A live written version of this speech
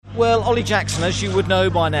Well, Ollie Jackson, as you would know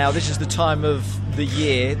by now, this is the time of the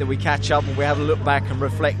year that we catch up and we have a look back and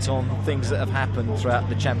reflect on things that have happened throughout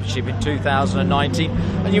the championship in 2019.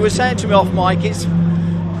 And you were saying to me off mic, it's,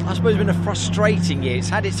 I suppose, been a frustrating year. It's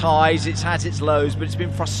had its highs, it's had its lows, but it's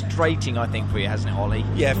been frustrating, I think, for you, hasn't it, Ollie?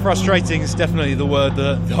 Yeah, frustrating is definitely the word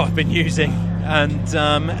that I've been using. And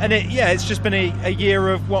it's just been a year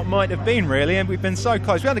of what might have been, really, and we've been so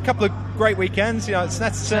close. We had a couple of great weekends, at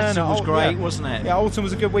Snetterton was great, wasn't it? Yeah, Alton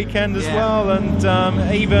was a good weekend as well,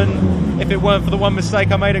 and even if it weren't for the one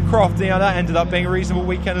mistake I made at Croft, that ended up being a reasonable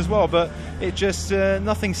weekend as well. But it just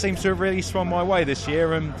nothing seems to have really swung my way this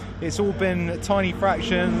year, and it's all been tiny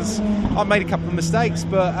fractions. I've made a couple of mistakes,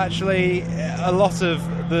 but actually a lot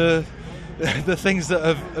of the things that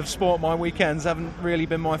have spoilt my weekends haven't really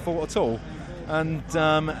been my fault at all. And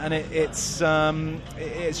it's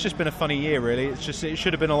just been a funny year, really. It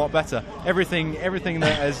should have been a lot better. Everything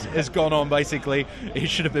that has gone on, basically, it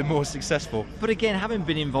should have been more successful. But again, having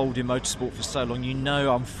been involved in motorsport for so long,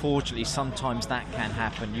 unfortunately, sometimes that can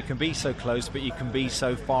happen. You can be so close, but you can be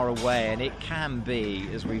so far away, and it can be,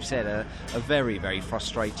 as we've said, a very, very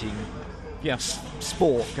frustrating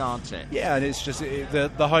sport, can't it? Yeah, and it's just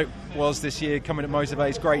the hope was this year coming at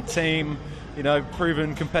Motorbase, great team,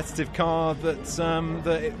 proven competitive car, that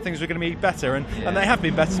things were going to be better, and they have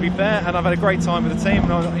been better, to be fair. And I've had a great time with the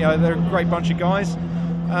team, and they're a great bunch of guys.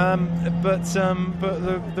 But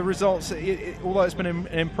the results, although it's been an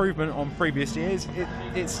improvement on previous years,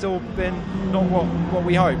 it's still been not what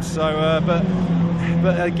we hoped. So,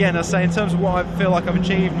 but again, I say, in terms of what I feel like I've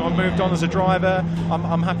achieved, and I've moved on as a driver,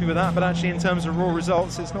 I'm happy with that. But actually, in terms of raw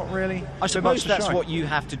results, it's not really. I suppose that's what you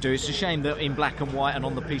have to do. It's a shame that in black and white and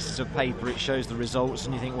on the pieces of paper it shows the results,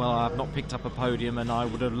 and you think, well, I've not picked up a podium, and I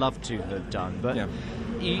would have loved to have done. But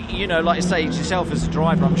like I say, yourself as a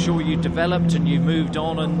driver, I'm sure you developed and you moved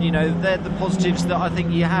on, and they're the positives that I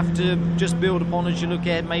think you have to just build upon as you look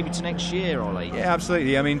ahead, maybe to next year, Ollie. Yeah,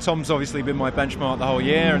 absolutely. I mean, Tom's obviously been my benchmark the whole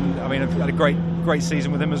year, and I mean, I've had a great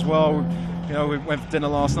season with him as well. We went for dinner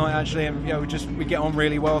last night, actually, and we get on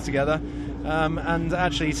really well together. And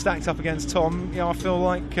actually, stacked up against Tom, I feel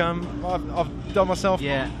like I've done myself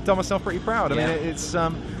pretty proud. I mean, it's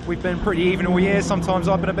we've been pretty even all year. Sometimes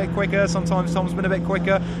I've been a bit quicker, sometimes Tom's been a bit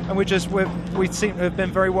quicker, and we seem to have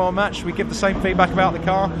been very well matched. We give the same feedback about the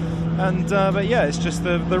car. And but it's just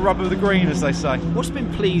the rub of the green, as they say. What's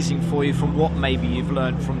been pleasing for you from what maybe you've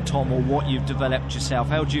learned from Tom, or what you've developed yourself?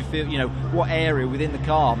 How do you feel? What area within the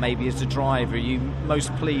car, maybe as a driver, are you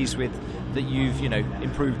most pleased with that you've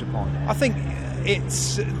improved upon? I think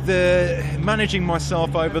it's the managing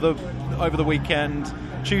myself over the weekend,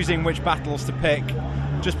 choosing which battles to pick,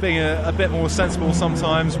 just being a bit more sensible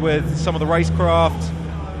sometimes with some of the racecraft.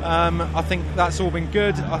 I think that's all been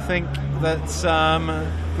good. I think that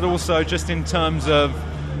but also just in terms of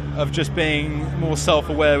just being more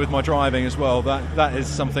self-aware with my driving as well. That is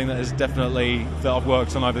something that I've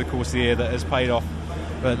worked on over the course of the year that has paid off.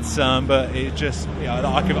 But it just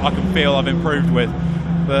I can feel I've improved with.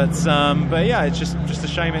 But it's just a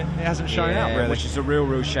shame it hasn't shown out, really. Which is a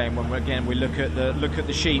real shame when we look at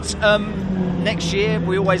the sheets. Next year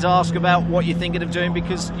we always ask about what you're thinking of doing,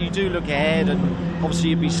 because you do look ahead, and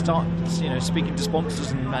obviously you'd be speaking to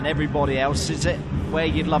sponsors and everybody else. Is it where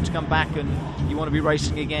you'd love to come back and you want to be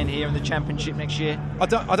racing again here in the championship next year? I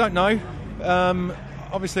don't know.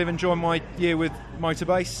 Obviously I've enjoyed my year with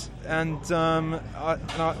Motorbase, and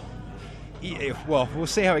we'll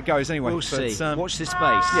see how it goes anyway. We'll see. Watch this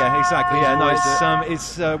space. Yeah, exactly.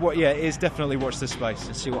 It is definitely watch this space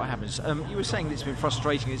and see what happens. You were saying that it's been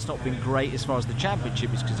frustrating. It's not been great as far as the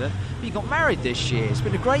championship is concerned. But you got married this year. It's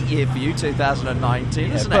been a great year for you,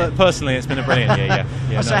 2019, isn't it? Personally, it's been a brilliant year.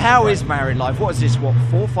 Yeah. So how is married life? What is this? 4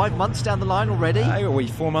 or 5 months down the line already? We're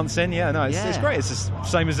 4 months in. It's great. It's the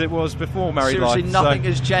same as it was before married life. Seriously, nothing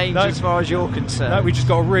has changed as far as you're concerned. No, we just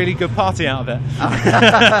got a really good party out of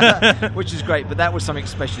it. Which is great, but that was something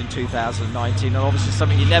special in 2019, and obviously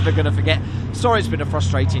something you're never going to forget. Sorry it's been a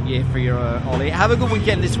frustrating year for you, Ollie. Have a good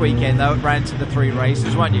weekend this weekend, though, at Branton, the 3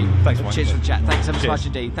 races, won't you? Thanks, Mike. Cheers for the chat. Thanks ever so much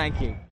indeed. Thank you.